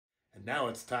And now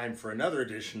it's time for another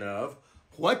edition of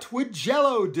What Would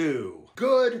Jello Do?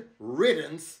 Good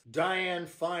riddance, Diane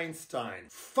Feinstein.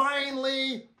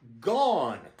 Finally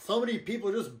gone. So many people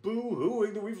are just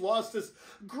boo-hooing that we've lost this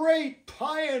great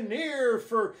pioneer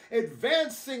for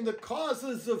advancing the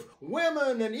causes of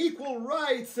women and equal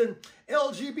rights and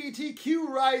LGBTQ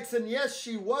rights. And yes,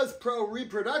 she was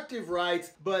pro-reproductive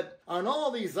rights, but on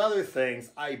all these other things,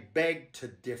 I beg to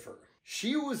differ.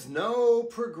 She was no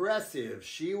progressive.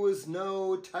 She was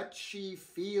no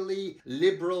touchy-feely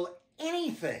liberal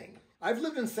anything. I've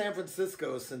lived in San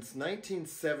Francisco since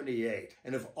 1978,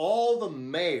 and of all the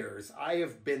mayors I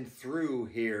have been through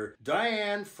here,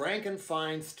 Diane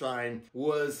Feinstein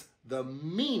was the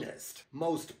meanest,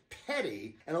 most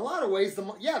petty, and in a lot of ways, the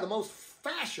most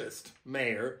fascist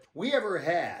mayor we ever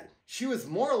had. She was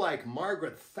more like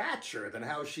Margaret Thatcher than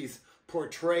how she's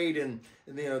portrayed in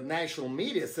the national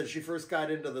media since she first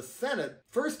got into the Senate.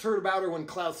 First heard about her when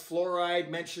Klaus Fluoride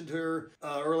mentioned her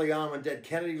early on when Dead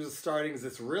Kennedy was starting as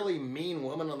this really mean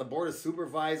woman on the Board of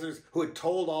Supervisors who had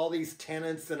told all these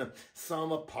tenants in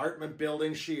some apartment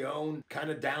building she owned kind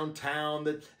of downtown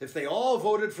that if they all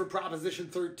voted for Proposition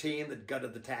 13 that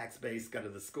gutted the tax base,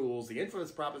 gutted the schools, the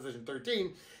infamous Proposition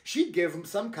 13, she'd give them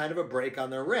some kind of a break on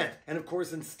their rent. And of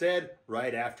course, instead,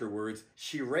 right afterwards,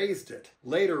 she raised it.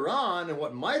 Later on, in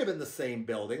what might have been the same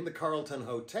building, the Carlton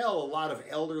Hotel, a lot of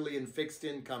elderly and fixed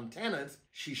income tenants,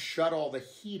 she shut all the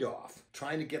heat off,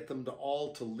 trying to get them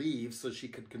all to leave so she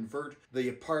could convert the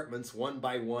apartments one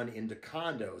by one into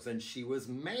condos. And she was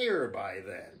mayor by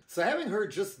then. So having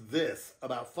heard just this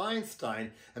about Feinstein,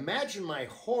 imagine my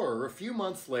horror a few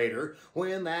months later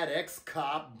when that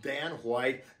ex-cop, Dan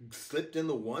White, slipped in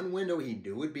the one window he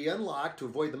knew would be unlocked to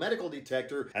avoid the medical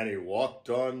detector, and he walked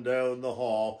on down the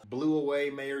hall, blew away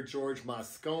Mayor George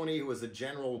Moscone, who was a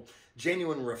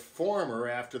genuine reformer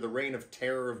after the reign of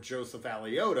terror of Joseph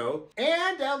Alioto,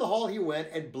 and down the hall he went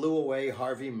and blew away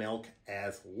Harvey Milk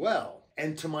as well.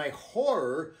 And to my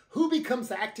horror, who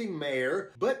becomes acting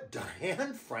mayor but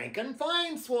Diane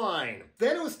Feinstein?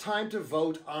 Then it was time to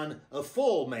vote on a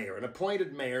full mayor, an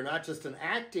appointed mayor, not just an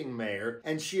acting mayor,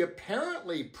 and she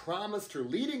apparently promised her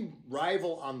leading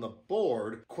rival on the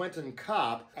board, Quentin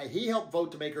Kopp, he helped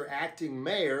vote to make her acting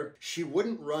mayor, she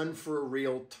wouldn't run for a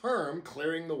real term,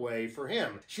 clearing the way for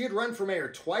him. She had run for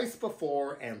mayor twice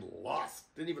before and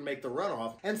lost, didn't even make the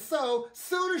runoff, and so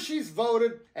soon as she's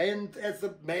voted and as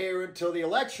the mayor until the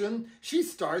election, she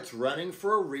starts running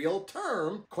for a real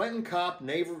term. Quentin Kopp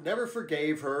never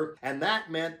forgave her, and that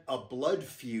meant a blood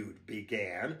feud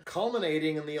began,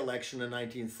 culminating in the election in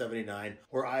 1979,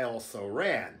 where I also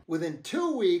ran. Within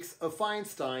 2 weeks of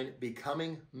Feinstein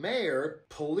becoming mayor,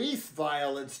 police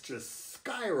violence just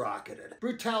skyrocketed.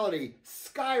 Brutality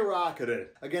skyrocketed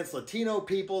against Latino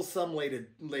people, some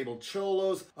labeled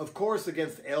cholos, of course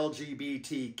against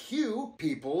LGBTQ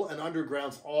people and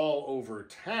undergrounds all over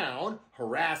town,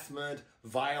 harassment,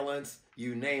 violence,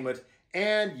 you name it.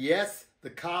 And yes, the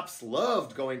cops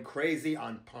loved going crazy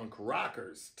on punk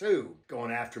rockers, too.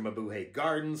 Going after Mabuhay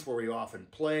Gardens, where we often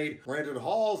played. Rented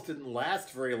halls didn't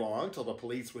last very long till the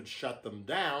police would shut them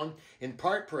down, in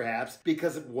part perhaps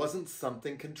because it wasn't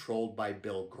something controlled by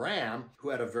Bill Graham, who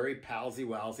had a very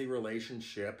palsy-walsy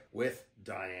relationship with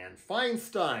Diane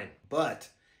Feinstein. But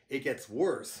it gets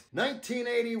worse.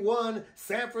 1981,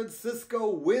 San Francisco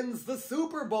wins the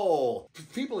Super Bowl.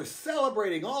 People are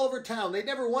celebrating all over town. They'd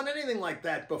never won anything like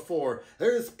that before.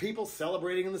 There's people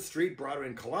celebrating in the street, Broadway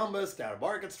in Columbus, down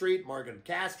Market Street, Market and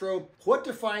Castro. What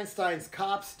do Feinstein's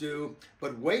cops do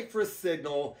but wait for a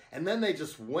signal, and then they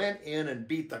just went in and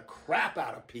beat the crap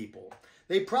out of people.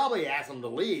 They probably asked them to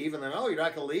leave, and then, oh, you're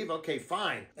not going to leave? Okay,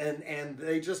 fine. And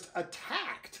they just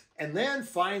attacked. And then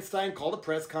Feinstein called a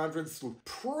press conference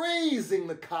praising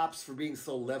the cops for being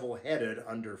so level-headed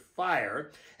under fire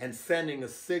and sending a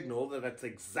signal that that's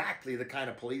exactly the kind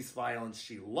of police violence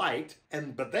she liked.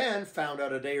 But then found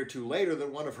out a day or two later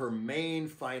that one of her main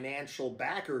financial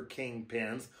backer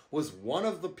kingpins was one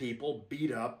of the people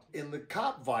beat up in the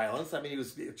cop violence. I mean, he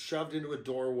was shoved into a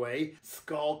doorway,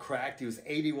 skull cracked. He was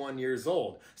 81 years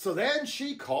old. So then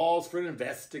she calls for an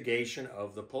investigation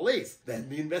of the police. Then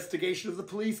the investigation of the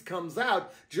police comes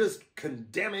out just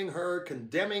condemning her,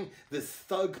 condemning this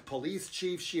thug police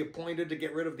chief she appointed to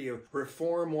get rid of the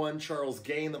reform one, Charles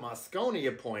Gain, that Moscone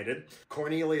appointed,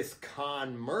 Cornelius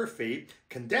Kahn Murphy,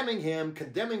 condemning him,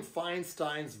 condemning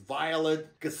Feinstein's violent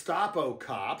Gestapo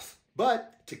cops.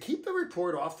 But to keep the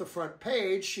report off the front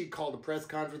page, she called a press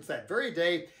conference that very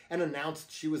day and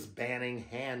announced she was banning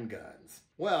handguns.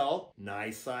 Well,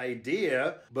 nice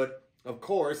idea, but Of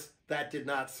course, that did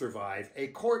not survive a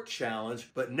court challenge,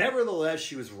 but nevertheless,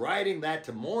 she was riding that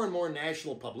to more and more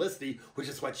national publicity, which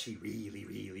is what she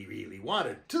really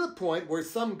wanted. To the point where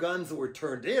some guns that were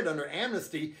turned in under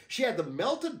amnesty, she had them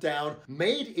melted down,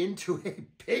 made into a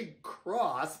big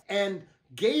cross, and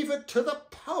gave it to the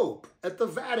Pope at the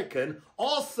Vatican,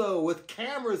 also with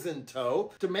cameras in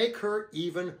tow, to make her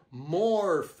even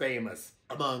more famous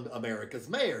among America's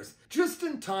mayors, just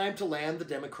in time to land the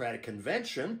Democratic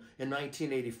Convention in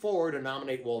 1984 to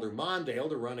nominate Walter Mondale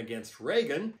to run against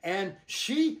Reagan. And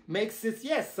she makes this,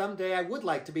 yes, someday I would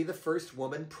like to be the first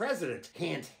woman president.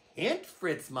 Hint, hint,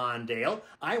 Fritz Mondale,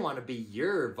 I want to be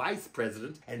your vice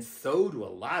president, and so do a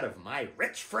lot of my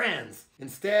rich friends.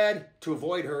 Instead, to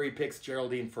avoid her, he picks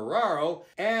Geraldine Ferraro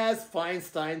as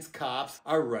Feinstein's cops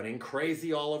are running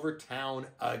crazy all over town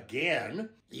again.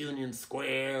 Union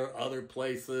Square, other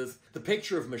places. The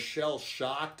picture of Michelle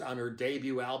shocked on her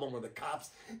debut album where the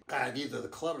cops, these are the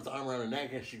clubbers, arm around her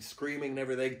neck and she's screaming and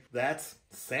everything. That's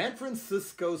San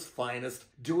Francisco's finest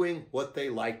doing what they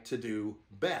like to do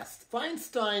best.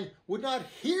 Feinstein would not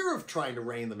hear of trying to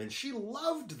rein them in. She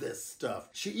loved this stuff.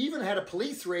 She even had a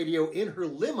police radio in her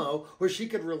limo where she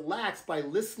could relax by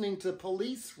listening to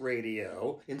police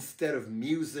radio instead of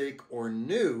music or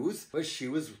news as she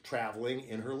was traveling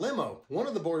in her limo. One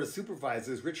of the Board of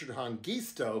Supervisors, Richard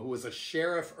Hongisto, who was a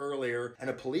sheriff earlier and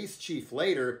a police chief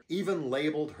later, even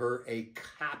labeled her a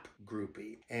cop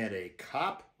groupie. And a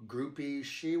cop groupie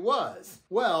she was.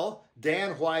 Well,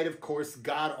 Dan White, of course,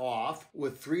 got off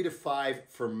with 3 to 5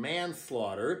 for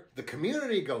manslaughter. The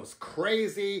community goes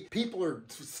crazy. People are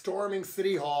storming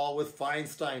City Hall with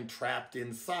Feinstein trapped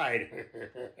inside.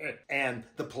 And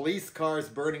the police cars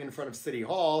burning in front of City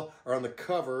Hall are on the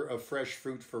cover of Fresh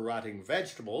Fruit for Rotting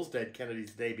Vegetables, Dead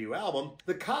Kennedy's debut album.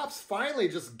 The cops finally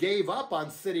just gave up on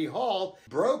City Hall,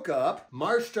 broke up,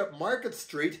 marched up Market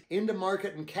Street into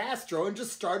Market and Castro, and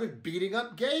just started beating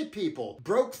up gay people.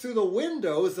 Broke through the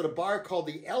windows at a bar called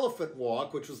the Elephant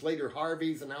Walk, which was later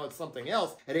Harvey's and now it's something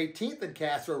else, at 18th and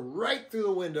Castro, right through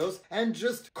the windows, and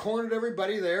just cornered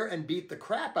everybody there and beat the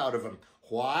crap out of them.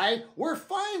 Why? We're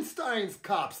Feinstein's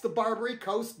cops. The Barbary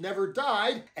Coast never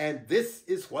died, and this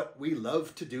is what we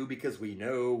love to do because we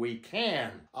know we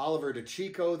can. Oliver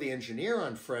DeChico, the engineer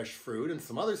on Fresh Fruit, and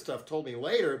some other stuff told me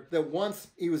later that once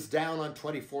he was down on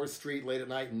 24th Street late at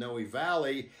night in Noe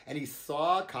Valley, and he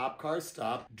saw a cop car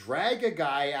stop, drag a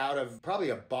guy out of probably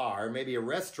a bar, maybe a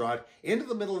restaurant, into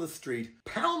the middle of the street,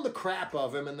 pound the crap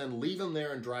of him, and then leave him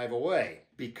there and drive away,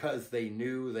 because they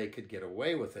knew they could get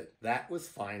away with it. That was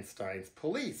Feinstein's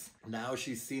police. Now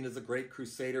she's seen as a great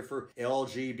crusader for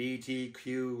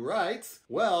LGBTQ rights.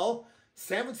 Well,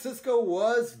 San Francisco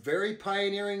was very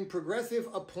pioneering progressive,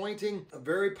 appointing a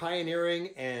very pioneering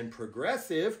and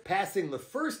progressive, passing the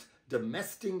first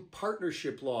domestic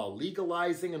partnership law,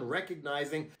 legalizing and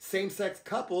recognizing same-sex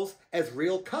couples as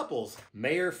real couples.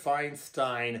 Mayor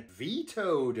Feinstein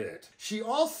vetoed it. She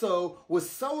also was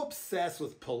so obsessed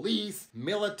with police,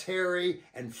 military,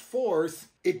 and force,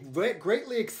 it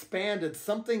greatly expanded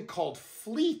something called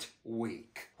Fleet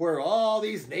Week, where all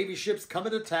these Navy ships come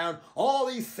into town, all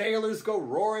these sailors go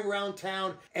roaring around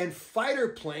town, and fighter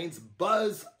planes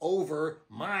buzz over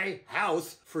my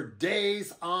house for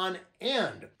days on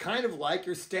end. Kind of like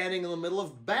you're standing in the middle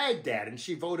of Baghdad, and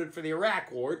she voted for the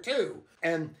Iraq War too.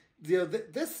 And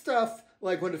this stuff,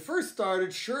 like when it first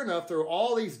started, sure enough, there were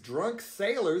all these drunk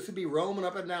sailors who'd be roaming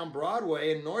up and down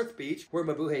Broadway in North Beach, where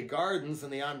Mabuhay Gardens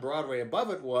and the on Broadway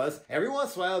above it was. Every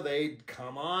once in a while, they'd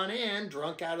come on in,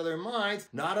 drunk out of their minds,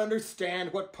 not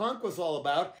understand what punk was all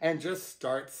about, and just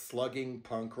start slugging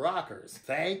punk rockers.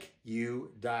 Thank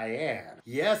you, Diane.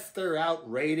 Yes, they're out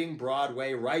raiding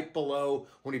Broadway right below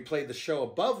when he played the show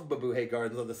above Mabuhay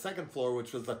Gardens on the second floor,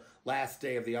 which was the last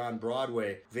day of the On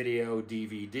Broadway video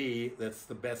DVD. That's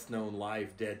the best known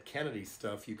live Dead Kennedy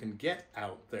stuff you can get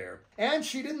out there. And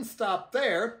she didn't stop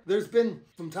there. There's been,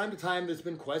 from time to time, there's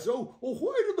been questions,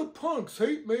 why do the punks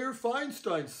hate Mayor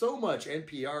Feinstein so much?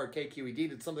 NPR, KQED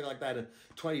did something like that in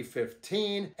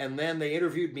 2015. And then they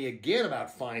interviewed me again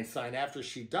about Feinstein after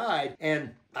she died,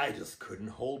 and I just couldn't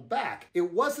hold back.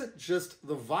 It wasn't just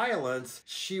the violence.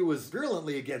 She was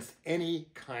virulently against any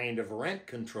kind of rent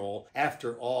control.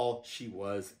 After all, she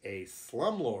was a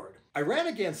slumlord. I ran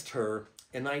against her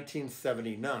in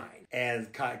 1979.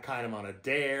 and kind of on a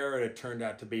dare, and it turned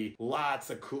out to be lots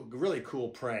of cool, really cool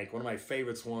prank. One of my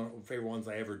favorite ones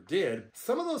I ever did.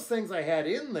 Some of those things I had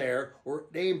in there were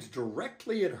aimed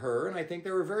directly at her, and I think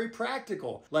they were very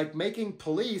practical, like making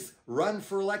police run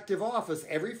for elective office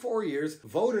every 4 years,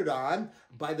 voted on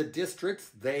by the districts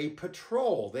they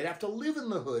patrol. They'd have to live in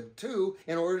the hood too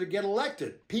in order to get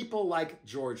elected. People like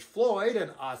George Floyd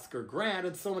and Oscar Grant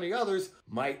and so many others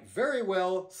might very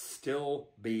well still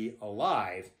be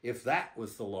alive if that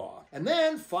was the law. And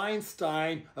then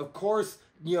Feinstein, of course,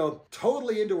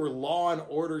 totally into her law and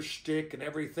order shtick and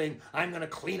everything. I'm going to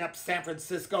clean up San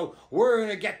Francisco. We're going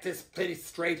to get this city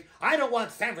straight. I don't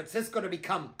want San Francisco to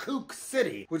become Kook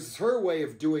City, which is her way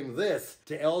of doing this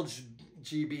to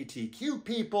LGBTQ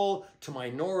people, to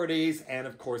minorities, and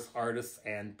of course artists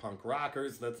and punk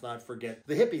rockers. Let's not forget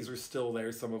the hippies were still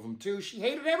there, some of them too. She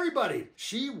hated everybody.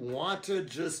 She wanted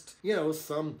just,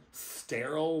 some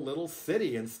sterile little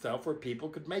city and stuff where people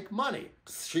could make money.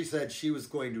 She said she was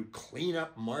going to clean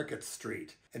up Market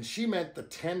Street. And she meant the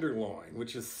Tenderloin,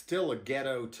 which is still a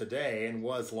ghetto today and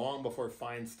was long before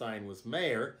Feinstein was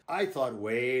mayor. I thought,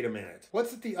 wait a minute.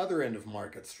 What's at the other end of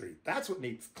Market Street? That's what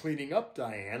needs cleaning up,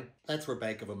 Diane. That's where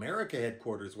Bank of America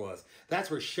headquarters was. That's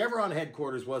where Chevron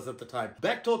headquarters was at the time.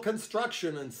 Bechtel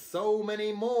Construction and so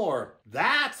many more.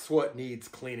 That's what needs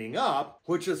cleaning up,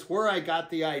 which is where I got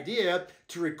the idea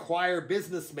to require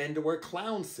businessmen to wear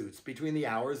clown suits between the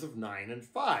hours of 9 and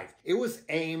 5. It was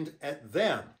aimed at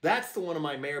them. That's the one on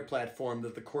my mayor platform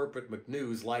that the corporate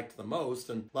McNews liked the most,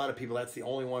 and a lot of people, that's the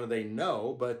only one they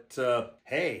know, but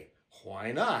hey,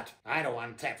 why not? I don't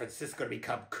want San Francisco to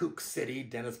become Kook City.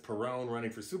 Dennis Perrone,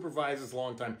 running for supervisors,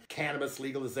 longtime cannabis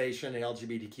legalization and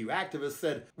LGBTQ activist,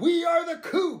 said, we are the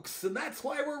kooks, and that's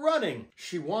why we're running.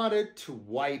 She wanted to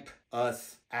wipe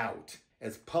us out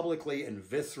as publicly and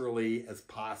viscerally as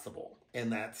possible.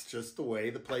 And that's just the way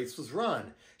the place was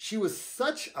run. She was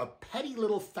such a petty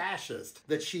little fascist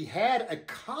that she had a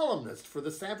columnist for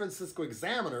the San Francisco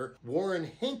Examiner, Warren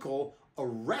Hinkle,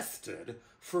 arrested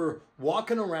for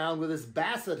walking around with his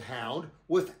basset hound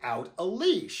without a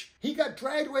leash. He got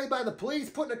dragged away by the police,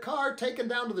 put in a car, taken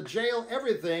down to the jail,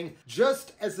 everything,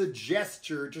 just as a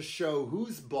gesture to show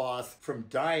who's boss from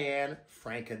Diane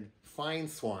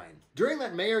Feinstein. During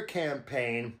that mayor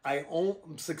campaign, I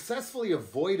successfully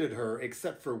avoided her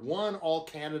except for one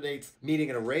all-candidates meeting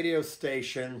at a radio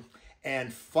station.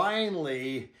 And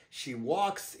finally, she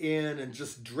walks in and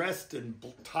just dressed in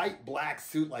tight black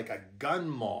suit like a gun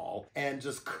mall and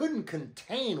just couldn't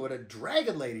contain what a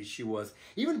dragon lady she was.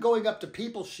 Even going up to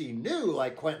people she knew,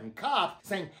 like Quentin Kopp,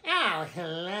 saying, oh,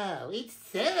 hello, it's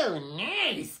so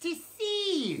nice to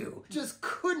see you. Just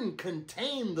couldn't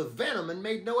contain the venom and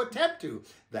made no attempt to.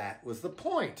 That was the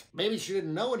point. Maybe she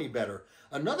didn't know any better.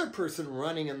 Another person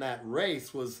running in that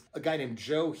race was a guy named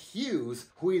Joe Hughes,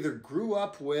 who either grew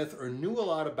up with or knew a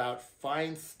lot about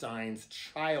Feinstein's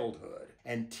childhood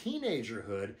and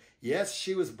teenagerhood. Yes,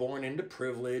 she was born into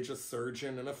privilege, a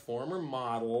surgeon and a former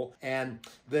model, and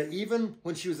even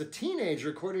when she was a teenager,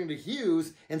 according to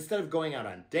Hughes, instead of going out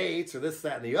on dates or this,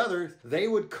 that, and the other, they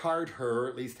would cart her,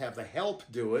 at least have the help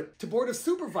do it, to Board of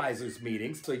Supervisors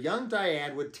meetings so young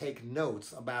Diane would take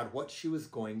notes about what she was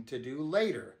going to do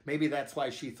later. Maybe that's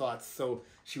why she thought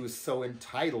she was so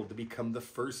entitled to become the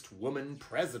first woman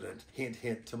president. Hint,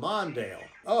 hint to Mondale.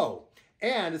 Oh,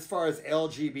 and as far as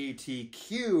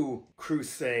LGBTQ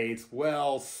crusades,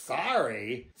 well,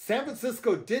 sorry. San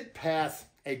Francisco did pass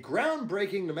a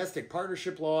groundbreaking domestic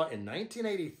partnership law in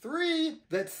 1983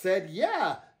 that said,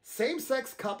 yeah,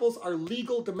 same-sex couples are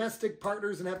legal domestic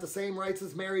partners and have the same rights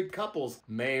as married couples.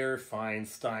 Mayor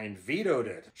Feinstein vetoed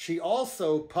it. She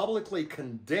also publicly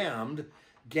condemned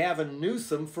Gavin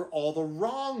Newsom for all the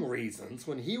wrong reasons.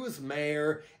 When he was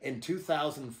mayor in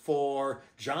 2004,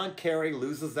 John Kerry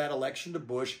loses that election to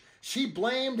Bush. She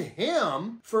blamed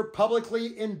him for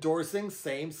publicly endorsing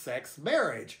same-sex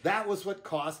marriage. That was what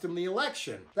cost him the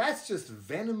election. That's just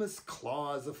venomous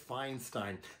claws of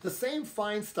Feinstein. The same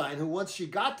Feinstein who, once she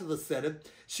got to the Senate,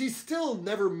 she still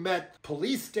never met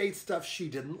police state stuff she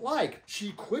didn't like.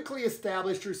 She quickly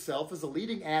established herself as a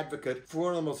leading advocate for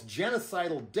one of the most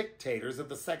genocidal dictators of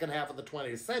the second half of the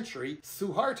 20th century,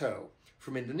 Suharto,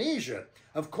 from Indonesia.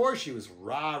 Of course, she was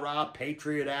rah-rah,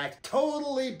 Patriot Act,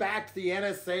 totally backed the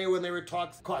NSA when they were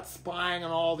caught spying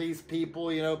on all these people,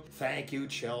 Thank you,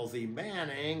 Chelsea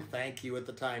Manning. Thank you, at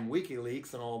the time,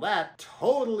 WikiLeaks and all that.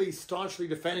 Totally staunchly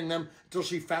defending them until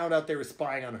she found out they were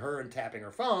spying on her and tapping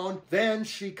her phone. Then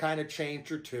she kind of changed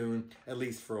her tune, at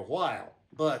least for a while.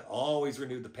 but always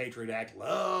renewed the Patriot Act,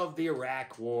 loved the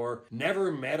Iraq War,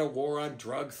 never met a war on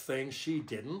drugs thing she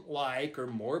didn't like, or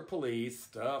more police,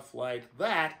 stuff like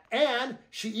that. And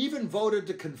she even voted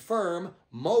to confirm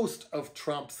most of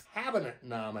Trump's cabinet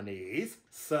nominees,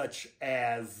 such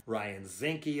as Ryan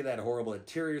Zinke, that horrible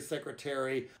Interior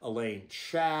Secretary, Elaine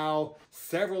Chao,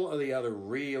 several of the other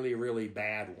really, really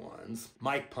bad ones.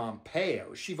 Mike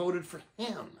Pompeo, she voted for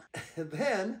him. And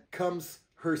then comes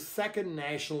her second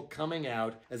national coming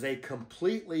out as a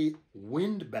completely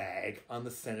windbag on the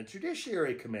Senate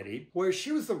Judiciary Committee, where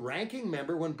she was the ranking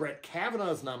member when Brett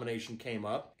Kavanaugh's nomination came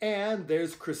up. And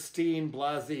there's Christine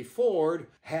Blasey Ford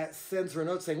sends her a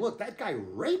note saying, look, that guy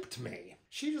raped me.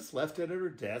 She just left it at her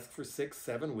desk for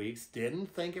 6-7 weeks,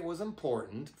 didn't think it was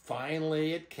important.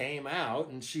 Finally, it came out,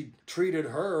 and she treated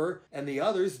her and the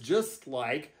others just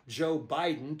like Joe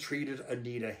Biden treated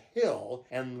Anita Hill,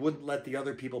 and wouldn't let the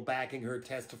other people backing her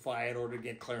testify in order to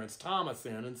get Clarence Thomas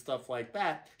in and stuff like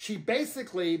that. She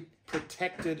basically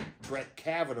protected Brett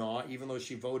Kavanaugh, even though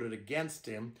she voted against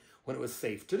him when it was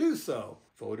safe to do so.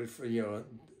 Voted for,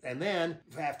 and then,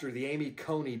 after the Amy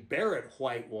Coney Barrett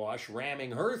whitewash, ramming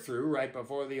her through right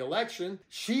before the election,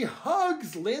 she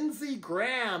hugs Lindsey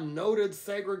Graham, noted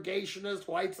segregationist,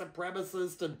 white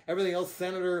supremacist, and everything else,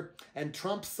 senator and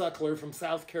Trump suckler from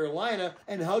South Carolina,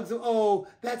 and hugs him. Oh,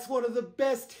 that's one of the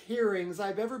best hearings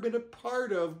I've ever been a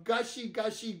part of. Gushy,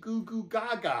 gushy, goo, goo,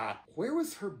 gaga. Where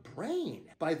was her brain?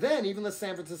 By then, even the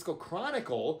San Francisco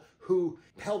Chronicle, who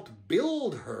helped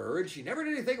build her, and she never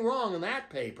did anything wrong in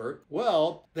that paper,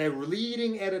 well, the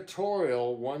leading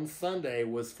editorial one Sunday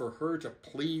was for her to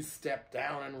please step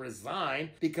down and resign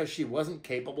because she wasn't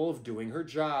capable of doing her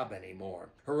job anymore.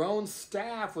 Her own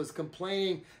staff was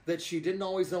complaining that she didn't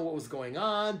always know what was going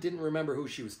on, didn't remember who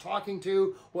she was talking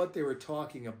to, what they were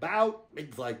talking about,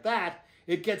 things like that.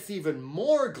 It gets even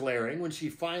more glaring when she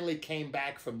finally came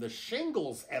back from the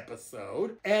shingles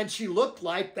episode, and she looked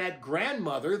like that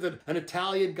grandmother that an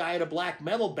Italian guy at a black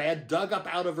metal band dug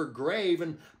up out of her grave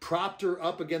and propped her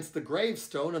up against the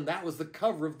gravestone, and that was the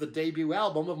cover of the debut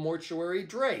album of Mortuary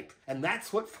Drape. And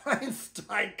that's what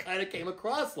Feinstein kind of came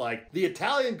across like. The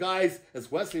Italian guys,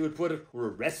 as Wesley would put it, were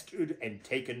arrested and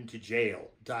taken to jail.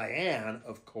 Diane,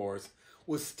 of course,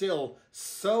 was still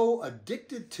so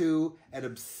addicted to and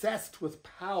obsessed with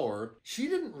power, she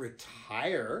didn't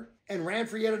retire and ran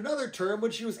for yet another term when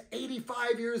she was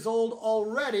 85 years old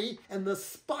already, and the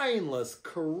spineless,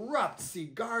 corrupt,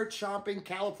 cigar-chomping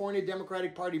California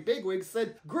Democratic Party bigwigs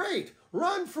said, great,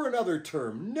 run for another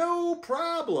term, no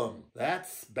problem.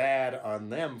 That's bad on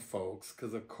them, folks,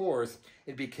 because of course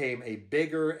it became a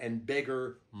bigger and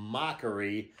bigger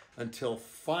mockery until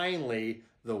finally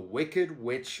the Wicked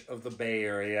Witch of the Bay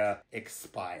Area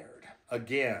expired.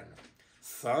 Again,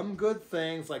 some good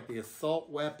things like the assault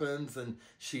weapons, and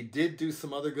she did do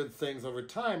some other good things over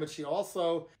time, but she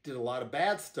also did a lot of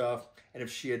bad stuff. And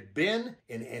if she had been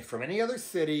from any other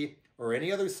city or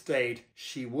any other state,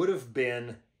 she would have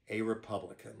been a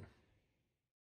Republican.